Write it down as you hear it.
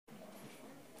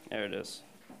There it is.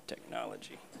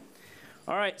 Technology.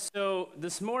 All right, so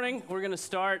this morning we're going to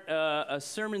start a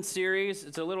sermon series.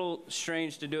 It's a little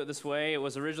strange to do it this way. It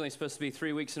was originally supposed to be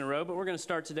 3 weeks in a row, but we're going to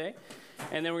start today,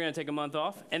 and then we're going to take a month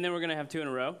off, and then we're going to have 2 in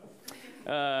a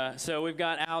row. So we've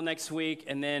got Al next week,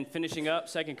 and then finishing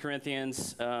up 2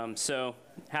 Corinthians. So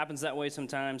happens that way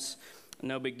sometimes.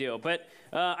 No big deal. But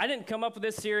I didn't come up with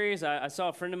this series. I saw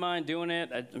a friend of mine doing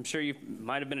it. I'm sure you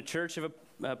might have been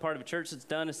part of a church that's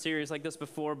done a series like this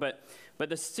before. But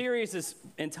the series is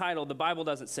entitled, "The Bible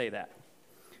Doesn't Say That."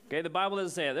 Okay, the Bible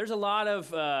doesn't say that. There's a lot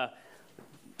of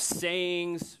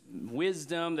sayings,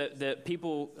 wisdom that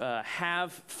people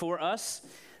have for us.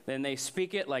 Then they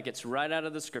speak it like it's right out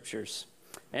of the scriptures.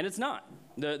 And it's not.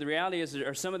 The reality is,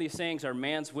 some of these sayings are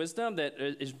man's wisdom that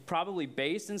is probably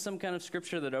based in some kind of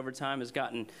scripture that over time has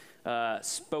gotten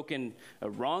spoken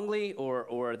wrongly,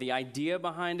 or the idea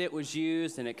behind it was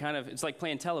used, and it's like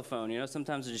playing telephone,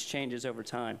 sometimes it just changes over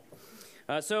time.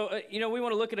 So we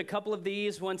want to look at a couple of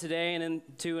these, one today and then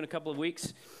 2 in a couple of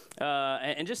weeks,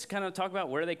 and just kind of talk about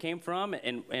where they came from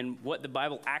and what the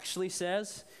Bible actually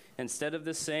says instead of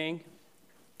this saying.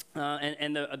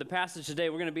 And the passage today,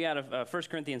 we're going to be out of 1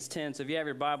 Corinthians 10. So if you have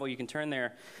your Bible, you can turn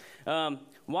there.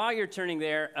 While you're turning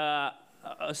there, a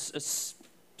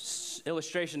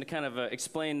illustration to kind of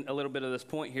explain a little bit of this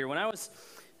point here. When I was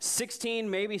 16,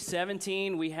 maybe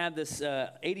 17, we had this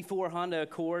 84 Honda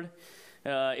Accord.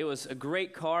 It was a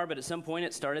great car, but at some point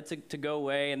it started to go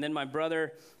away. And then my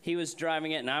brother, he was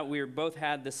driving it, and we both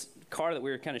had this car that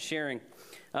we were kind of sharing.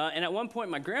 And at one point,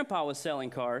 my grandpa was selling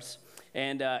cars.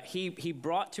 And he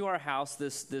brought to our house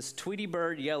this Tweety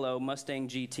Bird yellow Mustang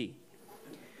GT,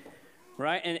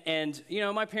 right? And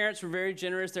my parents were very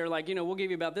generous. They're like, we'll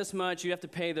give you about this much. You have to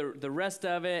pay the rest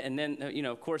of it. And then,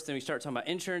 of course, then we start talking about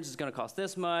insurance. It's going to cost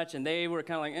this much. And they were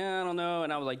kind of like, I don't know.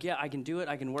 And I was like, yeah, I can do it.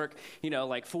 I can work,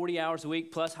 like 40 hours a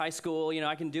week plus high school.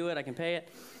 I can do it. I can pay it.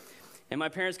 And my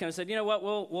parents kind of said, you know what?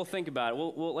 We'll think about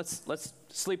it. Let's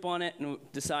sleep on it and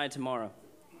decide tomorrow.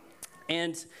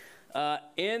 And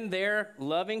in their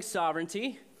loving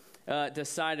sovereignty,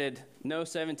 decided no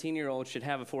 17-year-old should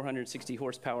have a 460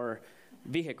 horsepower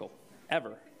vehicle,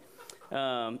 ever.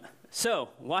 So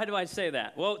why do I say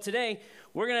that? Well, today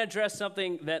we're going to address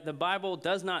something that the Bible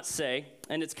does not say,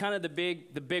 and it's kind of the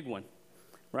big one,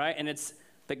 right? And it's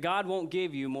that God won't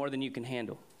give you more than you can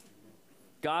handle.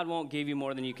 God won't give you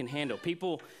more than you can handle.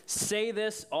 People say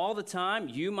this all the time.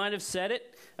 You might have said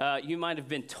it. You might have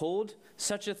been told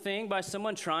such a thing by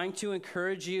someone trying to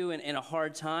encourage you in a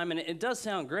hard time. And it does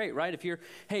sound great, right? If you're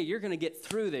going to get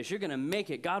through this. You're going to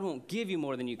make it. God won't give you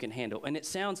more than you can handle. And it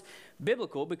sounds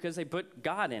biblical because they put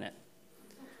God in it,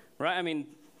 right? I mean,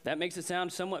 that makes it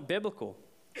sound somewhat biblical.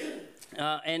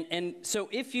 And so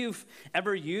if you've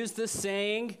ever used this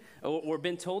saying or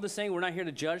been told this saying, we're not here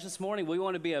to judge this morning. We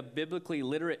want to be a biblically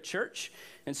literate church.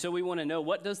 And so we want to know,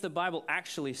 what does the Bible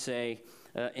actually say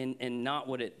and not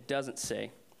what it doesn't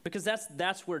say? Because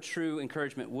that's where true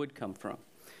encouragement would come from.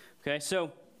 Okay,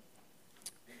 so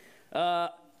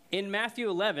in Matthew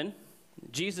 11,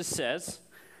 Jesus says,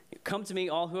 "Come to me,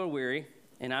 all who are weary,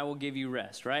 and I will give you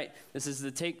rest," right? This is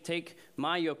the take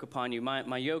my yoke upon you.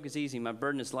 My yoke is easy, my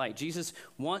burden is light. Jesus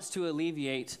wants to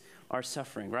alleviate our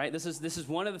suffering, right? This is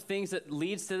one of the things that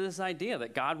leads to this idea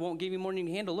that God won't give you more than you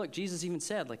can handle. Look, Jesus even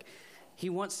said,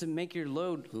 he wants to make your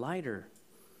load lighter,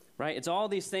 right? It's all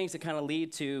these things that kind of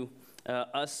lead to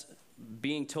us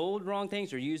being told wrong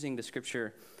things or using the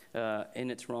scripture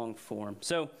in its wrong form.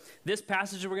 So this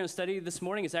passage that we're going to study this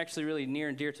morning is actually really near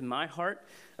and dear to my heart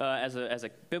as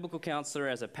a biblical counselor,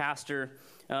 as a pastor,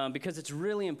 because it's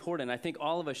really important. I think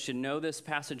all of us should know this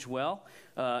passage well,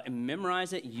 and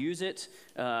memorize it, use it,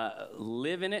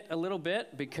 live in it a little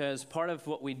bit, because part of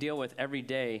what we deal with every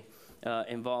day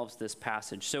involves this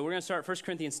passage. So we're going to start 1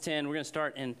 Corinthians 10. We're going to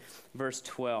start in verse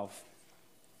 12.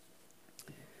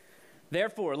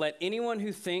 "Therefore, let anyone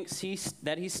who thinks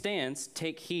that he stands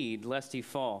take heed lest he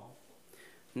fall.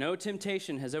 No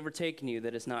temptation has overtaken you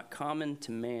that is not common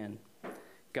to man.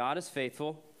 God is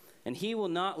faithful, and he will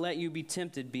not let you be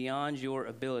tempted beyond your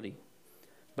ability.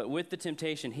 But with the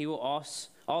temptation, he will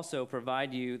also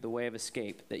provide you the way of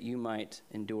escape, that you might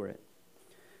endure it."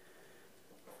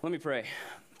 Let me pray.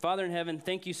 Father in heaven,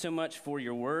 thank you so much for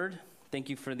your word. Thank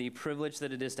you for the privilege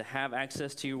that it is to have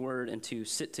access to your word and to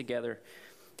sit together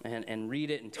and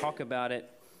read it and talk about it,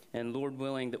 and Lord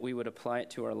willing that we would apply it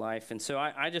to our life. And so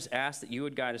I just ask that you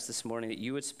would guide us this morning, that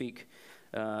you would speak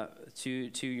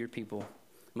to your people,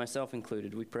 myself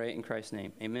included. We pray in Christ's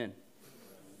name. Amen.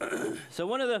 So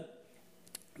one of the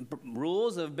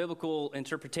rules of biblical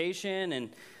interpretation and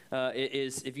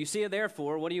is if you see a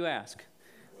therefore, what do you ask?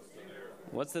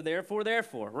 What's the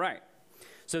therefore? Right.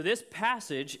 So this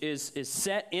passage is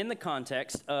set in the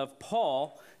context of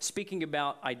Paul speaking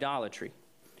about idolatry.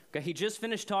 Okay, he just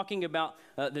finished talking about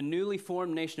the newly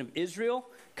formed nation of Israel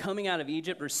coming out of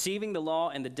Egypt, receiving the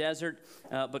law in the desert,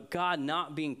 but God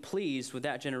not being pleased with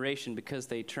that generation because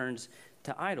they turned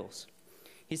to idols.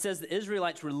 He says the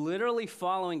Israelites were literally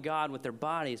following God with their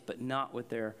bodies, but not with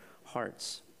their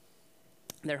hearts.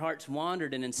 Their hearts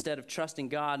wandered, and instead of trusting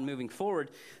God and moving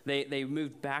forward, they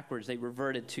moved backwards. They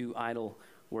reverted to idol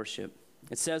worship.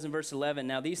 It says in verse 11,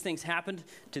 now these things happened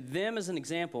to them as an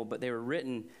example, but they were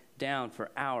written down for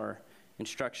our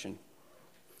instruction.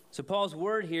 So Paul's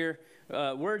words here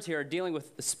are dealing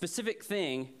with a specific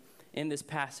thing in this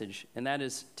passage, and that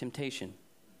is temptation.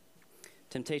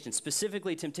 Temptation,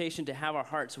 specifically temptation to have our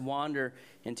hearts wander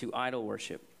into idol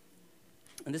worship.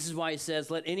 And this is why he says,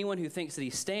 let anyone who thinks that he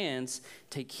stands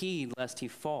take heed lest he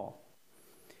fall.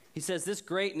 He says this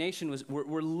great nation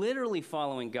we're literally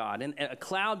following God, and a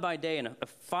cloud by day and a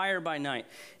fire by night,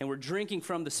 and we're drinking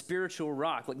from the spiritual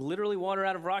rock, like literally water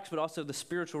out of rocks, but also the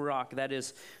spiritual rock, that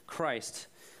is Christ.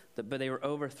 But they were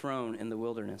overthrown in the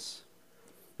wilderness.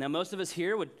 Now, most of us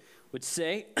here would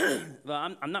say,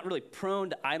 well, I'm not really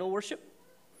prone to idol worship.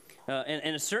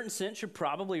 In a certain sense, you're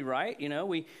probably right. You know,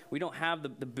 we don't have the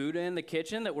Buddha in the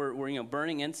kitchen that we're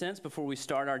burning incense before we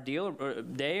start our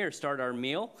day or start our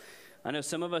meal. I know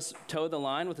some of us toe the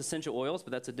line with essential oils,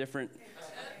 but that's a different,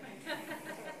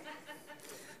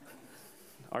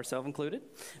 ourselves included.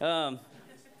 But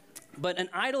an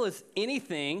idol is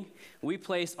anything we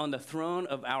place on the throne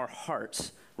of our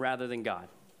hearts rather than God.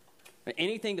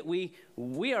 Anything that we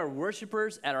are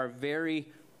worshipers at our very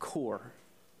core.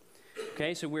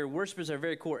 Okay, so we're worshipers at our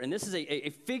very core. And this is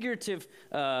a figurative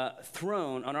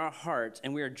throne on our hearts,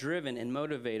 and we are driven and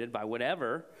motivated by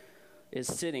whatever is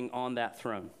sitting on that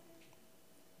throne.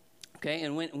 Okay,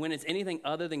 and when it's anything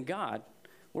other than God,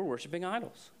 we're worshiping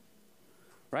idols,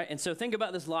 right? And so think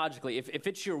about this logically. If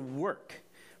it's your work,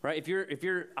 right? If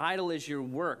your idol is your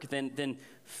work, then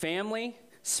family,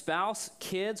 spouse,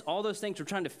 kids, all those things are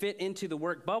trying to fit into the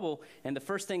work bubble, and the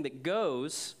first thing that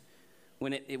goes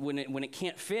when it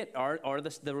can't fit are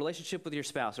the relationship with your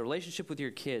spouse, the relationship with your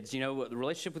kids, the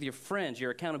relationship with your friends, your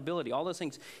accountability, all those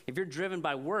things. If you're driven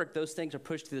by work, those things are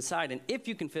pushed to the side, and if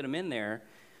you can fit them in there,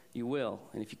 you will.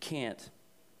 And if you can't,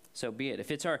 so be it. If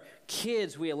it's our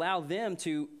kids, we allow them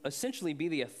to essentially be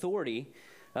the authority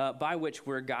by which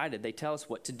we're guided. They tell us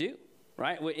what to do,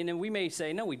 right? And then we may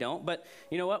say, no, we don't. But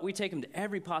you know what? We take them to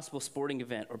every possible sporting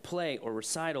event or play or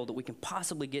recital that we can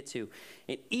possibly get to.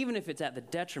 And even if it's at the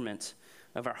detriment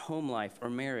of our home life or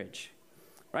marriage,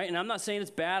 right? And I'm not saying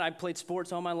it's bad. I played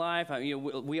sports all my life.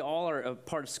 We all are a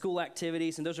part of school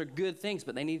activities, and those are good things,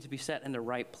 but they need to be set in the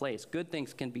right place. Good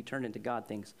things can be turned into God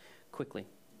things quickly.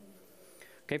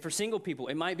 Okay, for single people,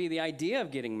 it might be the idea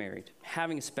of getting married,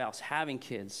 having a spouse, having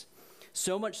kids,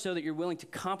 so much so that you're willing to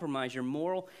compromise your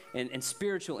moral and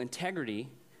spiritual integrity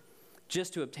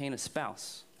just to obtain a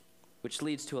spouse, which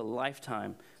leads to a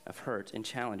lifetime of hurt and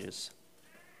challenges.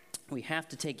 We have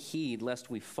to take heed lest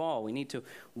we fall. We need to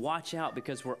watch out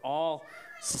because we're all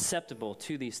susceptible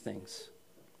to these things.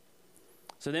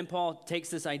 So then Paul takes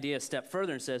this idea a step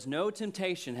further and says, no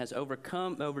temptation has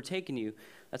overtaken you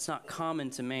that's not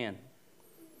common to man.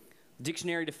 The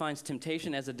dictionary defines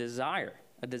temptation as a desire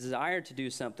to do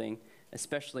something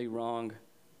especially wrong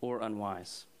or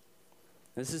unwise.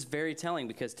 This is very telling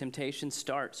because temptation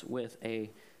starts with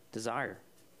a desire.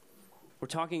 We're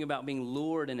talking about being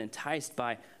lured and enticed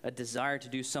by a desire to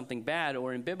do something bad,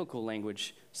 or in biblical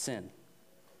language, sin.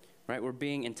 Right? We're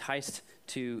being enticed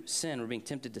to sin. We're being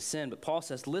tempted to sin. But Paul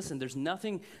says, listen, there's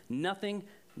nothing that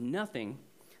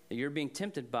you're being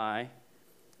tempted by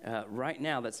right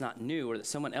now that's not new, or that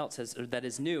someone else has, or that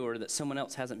is new, or that someone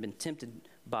else hasn't been tempted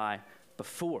by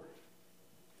before.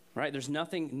 Right? There's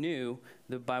nothing new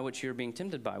by which you're being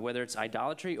tempted by, whether it's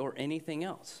idolatry or anything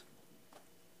else.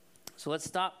 So let's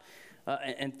stop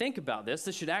and think about this.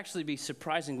 This should actually be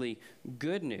surprisingly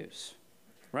good news,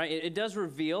 right? It does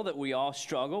reveal that we all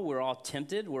struggle. We're all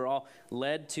tempted. We're all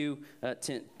led to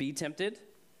be tempted,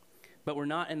 but we're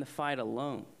not in the fight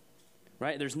alone,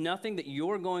 right? There's nothing that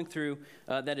you're going through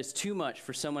that is too much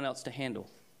for someone else to handle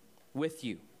with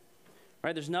you,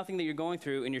 right? There's nothing that you're going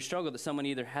through in your struggle that someone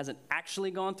either hasn't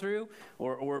actually gone through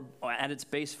or at its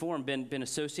base form been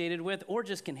associated with, or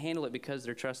just can handle it because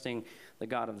they're trusting the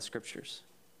God of the Scriptures.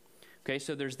 Okay,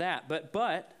 so there's that.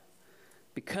 But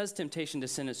because temptation to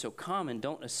sin is so common,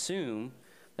 don't assume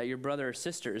that your brother or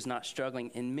sister is not struggling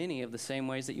in many of the same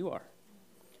ways that you are.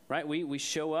 Right? We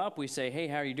show up, we say, hey,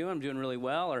 how are you doing? I'm doing really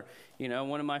well. Or,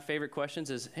 one of my favorite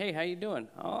questions is, hey, how you doing?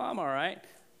 Oh, I'm all right.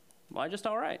 Well, I'm just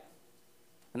all right.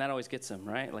 And that always gets them,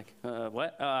 right? Like,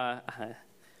 what?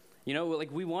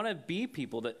 Like we want to be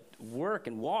people that work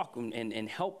and walk and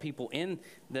help people in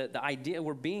the idea.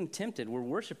 We're being tempted. We're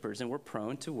worshipers, and we're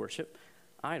prone to worship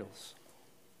idols.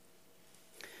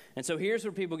 And so here's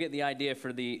where people get the idea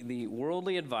for the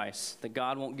worldly advice that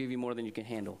God won't give you more than you can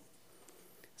handle.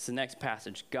 It's the next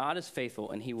passage. God is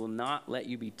faithful, and he will not let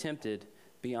you be tempted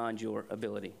beyond your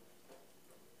ability.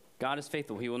 God is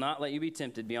faithful. He will not let you be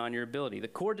tempted beyond your ability. The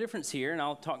core difference here, and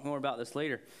I'll talk more about this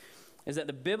later, is that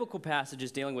the biblical passage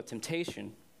is dealing with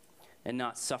temptation and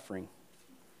not suffering.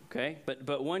 Okay?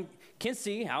 But one can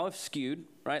see how it's skewed,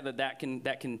 right? That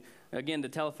can again, the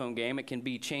telephone game, it can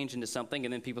be changed into something,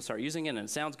 and then people start using it, and it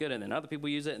sounds good, and then other people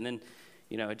use it, and then,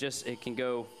 it can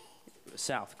go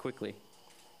south quickly.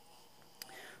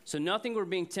 So nothing we're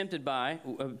being tempted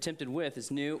with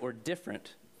is new or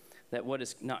different than what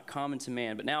is not common to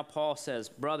man. But now Paul says,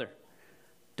 brother,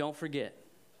 don't forget,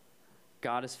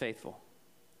 God is faithful.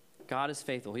 God is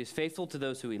faithful. He's faithful to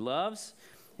those who he loves,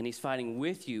 and he's fighting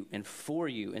with you and for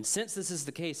you. And since this is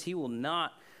the case, he will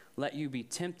not let you be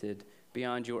tempted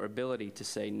beyond your ability to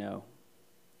say no.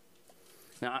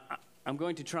 Now, I'm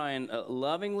going to try and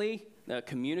lovingly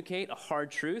communicate a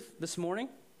hard truth this morning.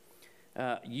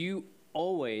 You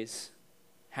always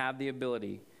have the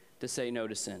ability to say no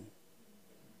to sin.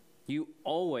 You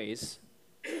always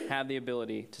have the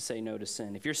ability to say no to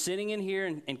sin. If you're sitting in here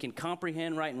and can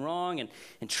comprehend right and wrong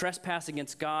and trespass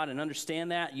against God and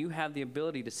understand that, you have the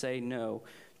ability to say no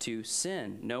to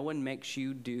sin. No one makes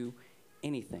you do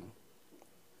anything.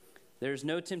 There's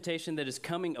no temptation that is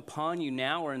coming upon you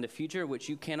now or in the future which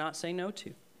you cannot say no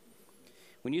to.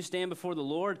 When you stand before the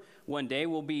Lord one day,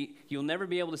 you'll never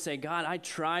be able to say, God, I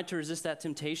tried to resist that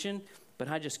temptation, but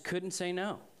I just couldn't say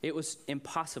no. It was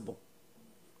impossible.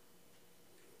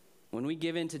 When we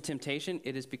give in to temptation,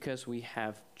 it is because we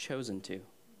have chosen to.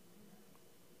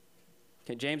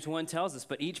 Okay, James 1 tells us,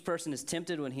 but each person is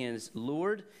tempted when he is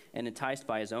lured and enticed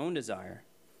by his own desire.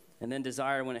 And then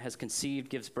desire, when it has conceived,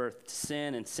 gives birth to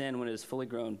sin, and sin, when it is fully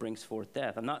grown, brings forth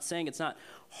death. I'm not saying it's not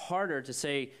harder to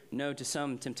say no to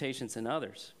some temptations than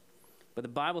others. But the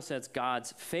Bible says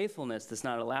God's faithfulness does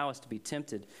not allow us to be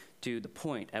tempted to the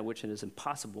point at which it is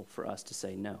impossible for us to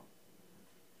say no.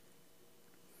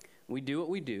 We do what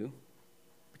we do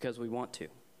because we want to.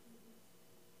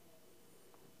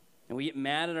 And we get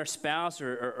mad at our spouse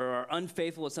or are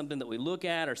unfaithful at something that we look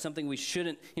at or something we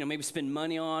shouldn't, maybe spend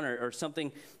money on or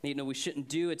something, we shouldn't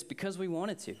do. It's because we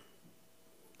wanted to.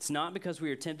 It's not because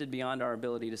we are tempted beyond our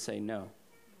ability to say no.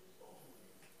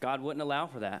 God wouldn't allow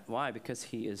for that. Why? Because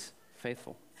he is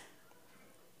faithful.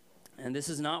 And this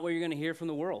is not what you're going to hear from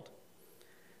the world.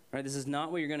 Right? This is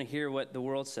not what you're going to hear what the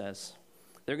world says.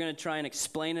 They're going to try and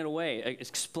explain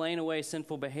away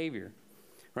sinful behavior.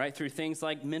 Right, through things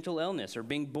like mental illness or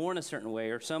being born a certain way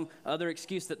or some other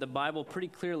excuse that the Bible pretty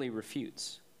clearly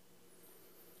refutes.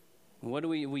 What do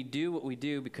we do what we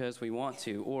do because we want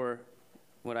to, or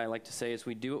what I like to say is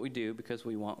we do what we do because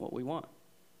we want what we want.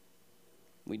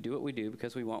 We do what we do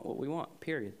because we want what we want,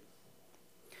 period.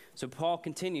 So Paul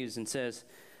continues and says,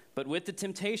 but with the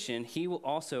temptation, he will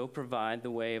also provide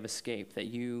the way of escape that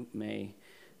you may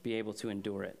be able to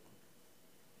endure it.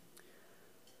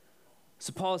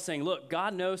 So Paul is saying, look,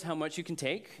 God knows how much you can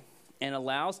take and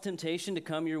allows temptation to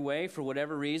come your way for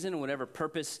whatever reason and whatever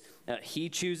purpose he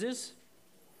chooses.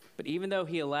 But even though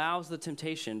he allows the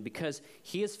temptation, because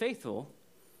he is faithful,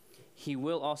 he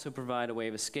will also provide a way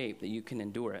of escape that you can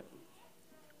endure it.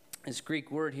 This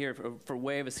Greek word here for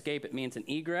way of escape, it means an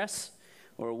egress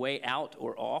or a way out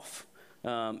or off.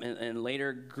 And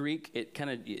later Greek,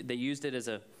 they used it as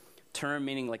a term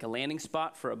meaning like a landing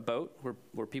spot for a boat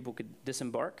where people could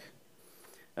disembark.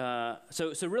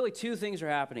 So really two things are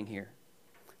happening here.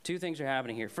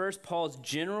 First, Paul's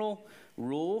general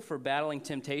rule for battling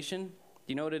temptation, do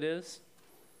you know what it is?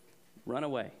 Run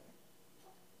away.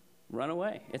 Run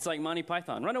away. It's like Monty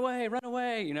Python. Run away,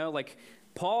 like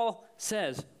Paul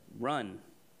says, run.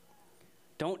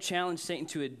 Don't challenge Satan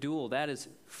to a duel. That is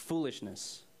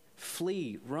foolishness.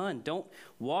 Flee, run. Don't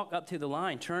walk up to the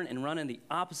line. Turn and run in the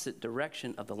opposite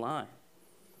direction of the line.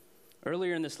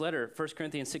 Earlier in this letter, 1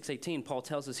 Corinthians 6:18, Paul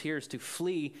tells us here is to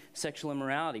flee sexual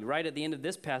immorality. Right at the end of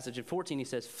this passage in 14, he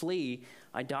says, flee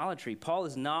idolatry. Paul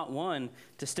is not one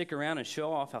to stick around and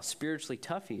show off how spiritually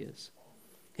tough he is.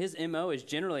 His MO is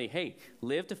generally, hey,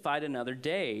 live to fight another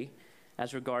day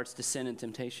as regards to sin and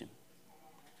temptation.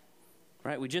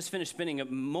 Right? We just finished spending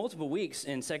multiple weeks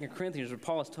in 2 Corinthians where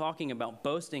Paul is talking about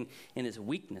boasting in his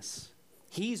weakness.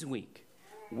 He's weak.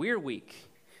 We're weak.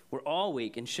 We're all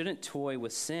weak and shouldn't toy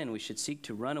with sin. We should seek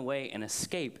to run away and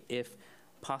escape if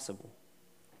possible.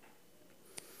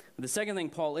 The second thing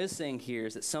Paul is saying here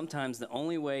is that sometimes the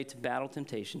only way to battle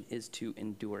temptation is to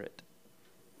endure it.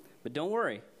 But don't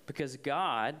worry, because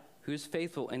God, who's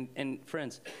faithful, and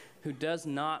friends, who does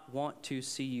not want to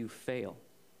see you fail,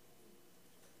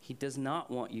 he does not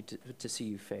want you to see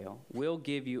you fail, will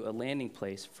give you a landing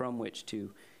place from which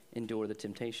to endure the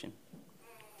temptation.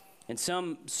 In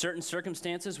some certain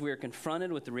circumstances, we are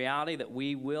confronted with the reality that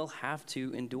we will have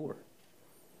to endure,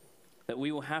 that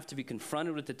we will have to be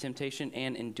confronted with the temptation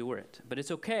and endure it. But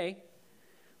it's okay.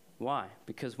 Why?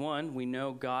 Because one, we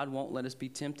know God won't let us be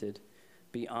tempted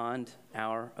beyond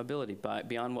our ability,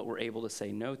 beyond what we're able to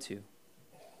say no to.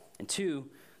 And two,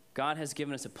 God has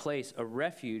given us a place, a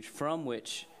refuge from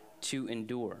which to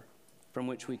endure, from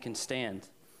which we can stand.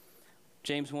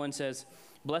 James 1 says,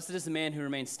 "Blessed is the man who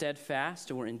remains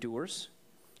steadfast or endures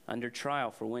under trial,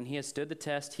 for when he has stood the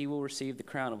test, he will receive the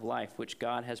crown of life, which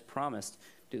God has promised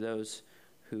to those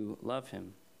who love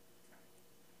him."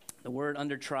 The word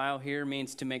under trial here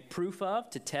means to make proof of,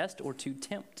 to test, or to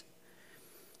tempt.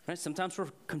 Right? Sometimes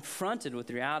we're confronted with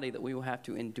the reality that we will have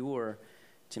to endure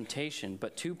temptation,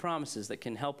 but two promises that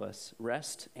can help us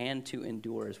rest and to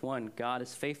endure is one, God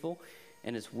is faithful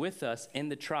and is with us in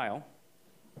the trial,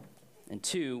 and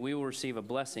two, we will receive a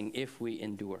blessing if we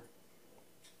endure.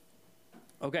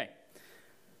 Okay,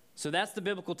 so that's the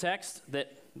biblical text.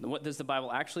 What does the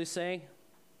Bible actually say?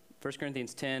 1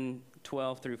 Corinthians 10,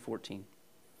 12 through 14.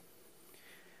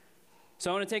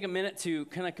 So I want to take a minute to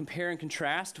kind of compare and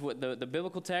contrast what the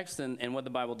biblical text and what the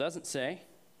Bible doesn't say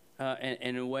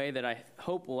in a way that I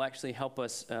hope will actually help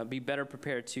us be better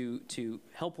prepared to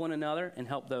help one another and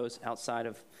help those outside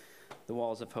of the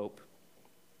walls of hope.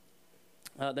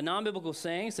 The non-biblical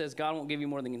saying says God won't give you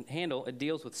more than you can handle. It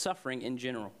deals with suffering in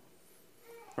general,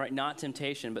 right? Not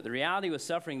temptation. But the reality with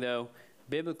suffering, though,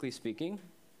 biblically speaking,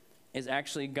 is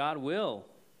actually God will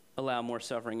allow more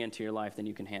suffering into your life than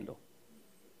you can handle.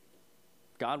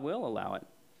 God will allow it.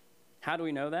 How do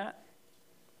we know that?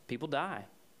 People die.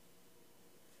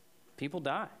 People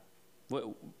die.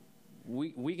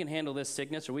 We can handle this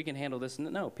sickness or we can handle this.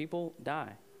 No, people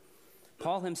die.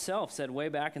 Paul himself said way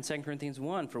back in 2 Corinthians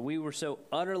 1, "For we were so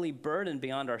utterly burdened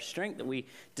beyond our strength that we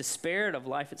despaired of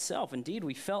life itself. Indeed,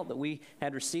 we felt that we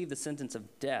had received the sentence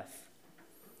of death.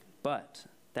 But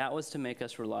that was to make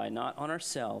us rely not on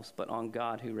ourselves, but on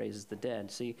God who raises the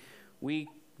dead." See,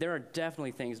 there are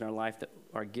definitely things in our life that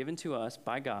are given to us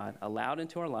by God, allowed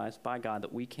into our lives by God,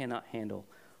 that we cannot handle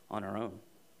on our own.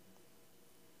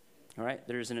 All right?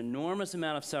 There's an enormous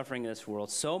amount of suffering in this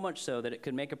world, so much so that it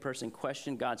could make a person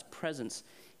question God's presence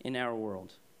in our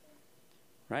world.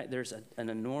 Right? There's an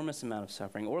enormous amount of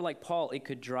suffering. Or like Paul, it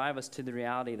could drive us to the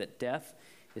reality that death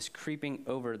is creeping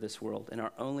over this world, and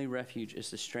our only refuge is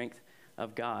the strength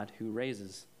of God who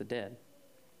raises the dead.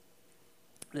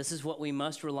 This is what we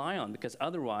must rely on, because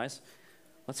otherwise,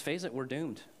 let's face it, we're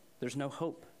doomed. There's no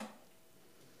hope.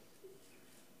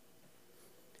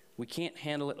 We can't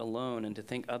handle it alone, and to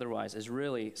think otherwise is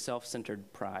really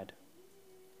self-centered pride.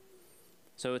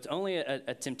 So it's only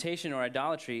a temptation or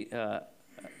idolatry.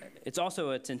 It's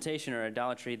also a temptation or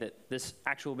idolatry that this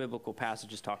actual biblical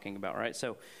passage is talking about, right?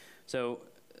 So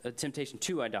a temptation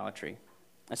to idolatry.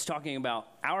 It's talking about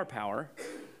our power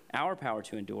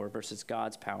to endure versus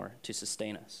God's power to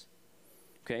sustain us.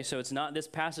 Okay, so it's not this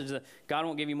passage that God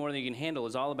won't give you more than you can handle.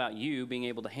 It's all about you being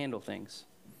able to handle things.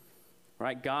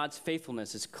 Right? God's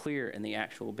faithfulness is clear in the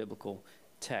actual biblical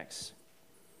text.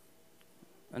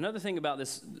 Another thing about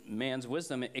this man's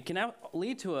wisdom, it can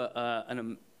lead to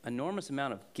an enormous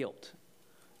amount of guilt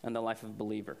in the life of a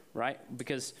believer, right?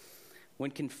 Because when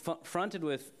confronted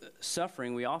with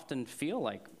suffering, we often feel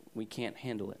like we can't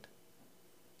handle it.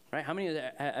 Right? How many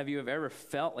of you have ever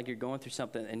felt like you're going through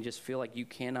something and just feel like you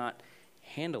cannot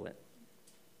handle it?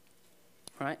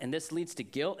 Right? And this leads to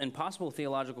guilt and possible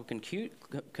theological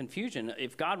confusion.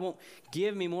 If God won't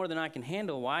give me more than I can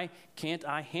handle, why can't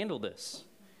I handle this?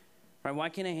 Right? Why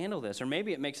can't I handle this? Or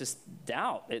maybe it makes us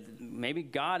doubt. Maybe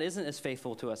God isn't as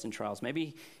faithful to us in trials.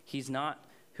 Maybe he's not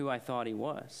who I thought he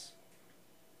was.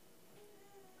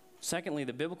 Secondly,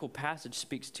 the biblical passage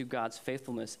speaks to God's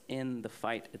faithfulness in the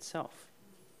fight itself.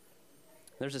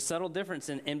 There's a subtle difference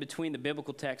in between the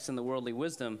biblical text and the worldly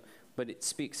wisdom, but it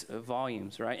speaks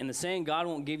volumes, right? In the saying, God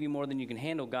won't give you more than you can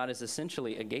handle, God is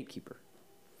essentially a gatekeeper,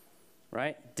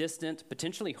 right? Distant,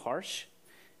 potentially harsh,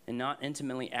 and not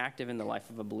intimately active in the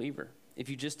life of a believer. If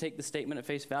you just take the statement at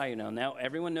face value now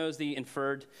everyone knows the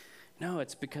inferred, no,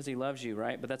 it's because he loves you,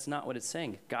 right? But that's not what it's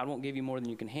saying. God won't give you more than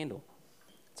you can handle.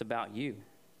 It's about you.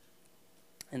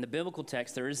 In the biblical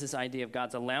text, there is this idea of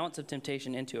God's allowance of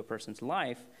temptation into a person's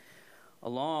life,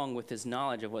 along with his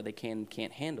knowledge of what they can and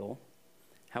can't handle.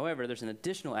 However, there's an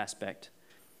additional aspect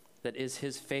that is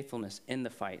his faithfulness in the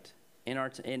fight,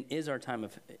 and is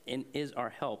our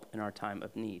help in our time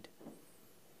of need.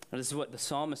 And this is what the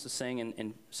psalmist is saying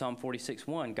in Psalm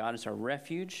 46:1. God is our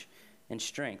refuge and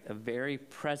strength, a very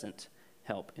present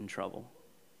help in trouble.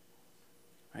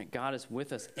 Right? God is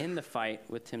with us in the fight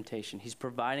with temptation. He's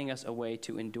providing us a way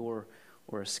to endure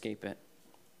or escape it.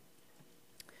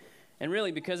 And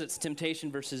really, because it's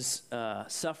temptation versus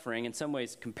suffering, in some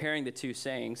ways comparing the two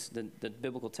sayings, the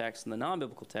biblical text and the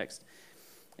non-biblical text,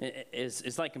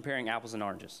 is like comparing apples and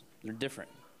oranges. They're different.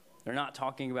 They're not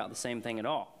talking about the same thing at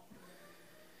all.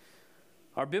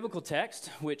 Our biblical text,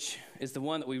 which is the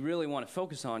one that we really want to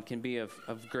focus on, can be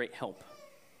of great help.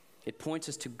 It points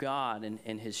us to God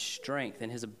and his strength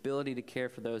and his ability to care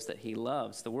for those that he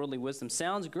loves. The worldly wisdom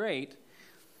sounds great,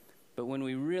 but when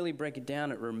we really break it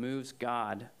down, it removes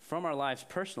God from our lives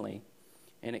personally,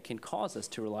 and it can cause us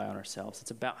to rely on ourselves.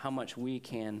 It's about how much we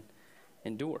can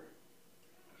endure.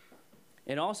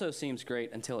 It also seems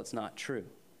great until it's not true,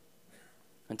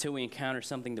 until we encounter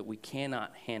something that we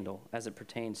cannot handle as it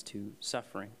pertains to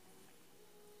suffering.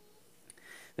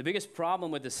 The biggest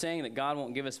problem with the saying that God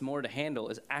won't give us more to handle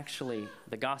is actually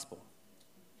the gospel.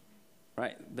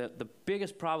 Right? The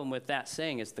biggest problem with that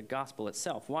saying is the gospel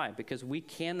itself. Why? Because we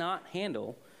cannot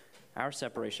handle our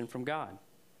separation from God.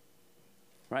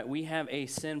 Right? We have a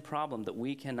sin problem that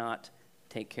we cannot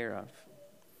take care of.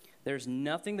 There's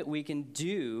nothing that we can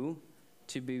do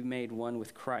to be made one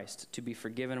with Christ, to be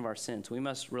forgiven of our sins. We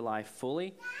must rely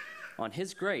fully on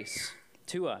his grace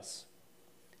to us.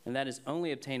 And that is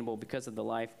only obtainable because of the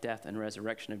life, death, and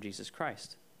resurrection of Jesus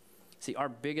Christ. See, our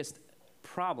biggest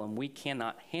problem we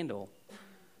cannot handle,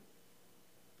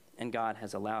 and God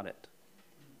has allowed it.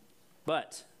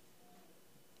 But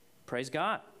praise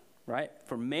God, right,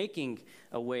 for making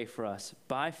a way for us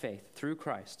by faith through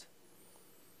Christ,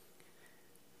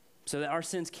 so that our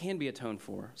sins can be atoned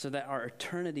for, so that our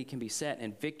eternity can be set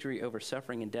and victory over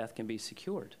suffering and death can be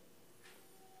secured.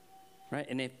 Right?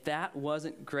 And if that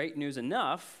wasn't great news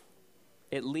enough,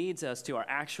 it leads us to our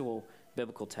actual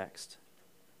biblical text.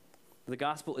 The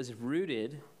gospel is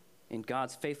rooted in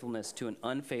God's faithfulness to an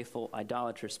unfaithful,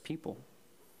 idolatrous people.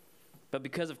 But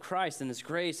because of Christ and his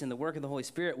grace and the work of the Holy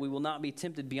Spirit, we will not be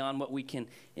tempted beyond what we can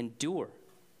endure.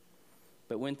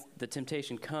 But when the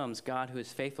temptation comes, God, who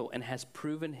is faithful and has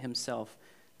proven himself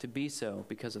to be so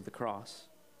because of the cross,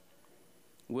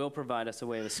 will provide us a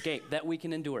way of escape that we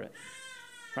can endure it.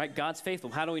 Right? God's faithful.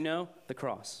 How do we know? The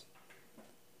cross.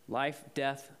 Life,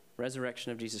 death,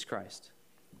 resurrection of Jesus Christ.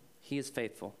 He is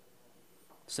faithful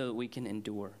so that we can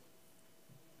endure.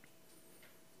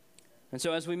 And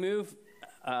so as we move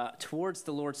towards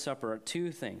the Lord's Supper,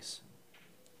 two things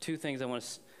I want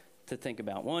us to think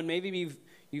about. One, maybe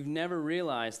you've never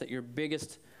realized that your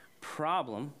biggest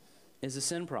problem is a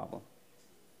sin problem.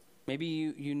 Maybe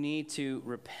you need to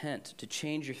repent, to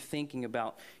change your thinking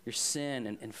about your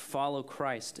sin and follow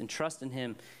Christ and trust in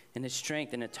him and his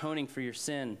strength and atoning for your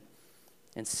sin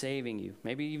and saving you.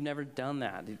 Maybe you've never done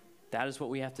that. That is what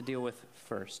we have to deal with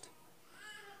first.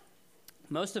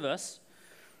 Most of us,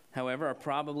 however, are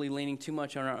probably leaning too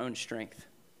much on our own strength,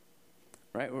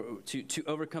 right? To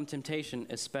overcome temptation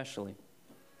especially.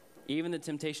 Even the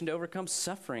temptation to overcome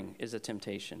suffering is a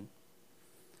temptation.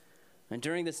 And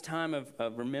during this time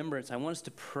of remembrance, I want us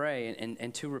to pray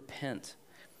and to repent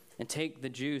and take the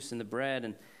juice and the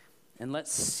bread and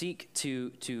let's seek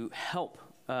to help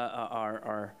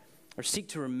or seek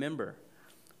to remember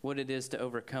what it is to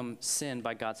overcome sin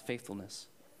by God's faithfulness.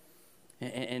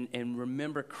 And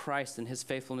remember Christ and his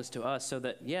faithfulness to us so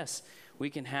that, yes, we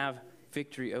can have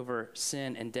victory over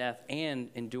sin and death and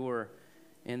endure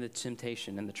in the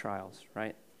temptation and the trials,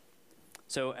 right?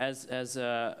 So as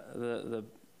the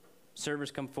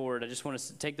servers come forward, I just want us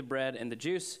to take the bread and the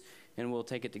juice, and we'll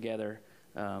take it together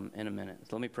in a minute.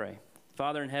 So let me pray.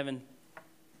 Father in heaven,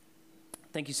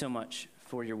 thank you so much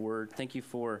for your word. Thank you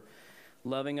for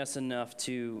loving us enough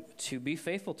to be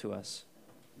faithful to us,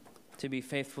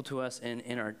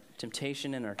 in our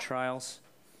temptation and our trials,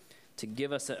 to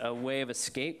give us a way of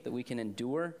escape that we can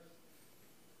endure.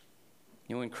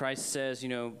 You know, when Christ says,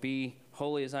 be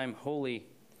holy as I'm holy,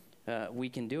 we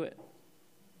can do it.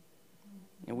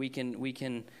 And we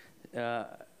can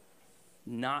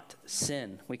not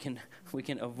sin. We can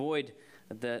avoid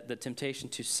the temptation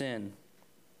to sin,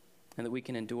 and that we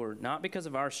can endure, not because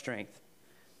of our strength,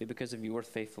 but because of your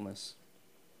faithfulness.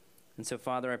 And so,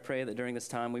 Father, I pray that during this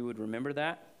time we would remember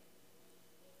that,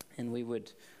 and we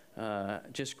would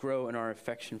just grow in our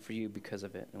affection for you because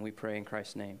of it. And we pray in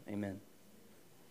Christ's name. Amen.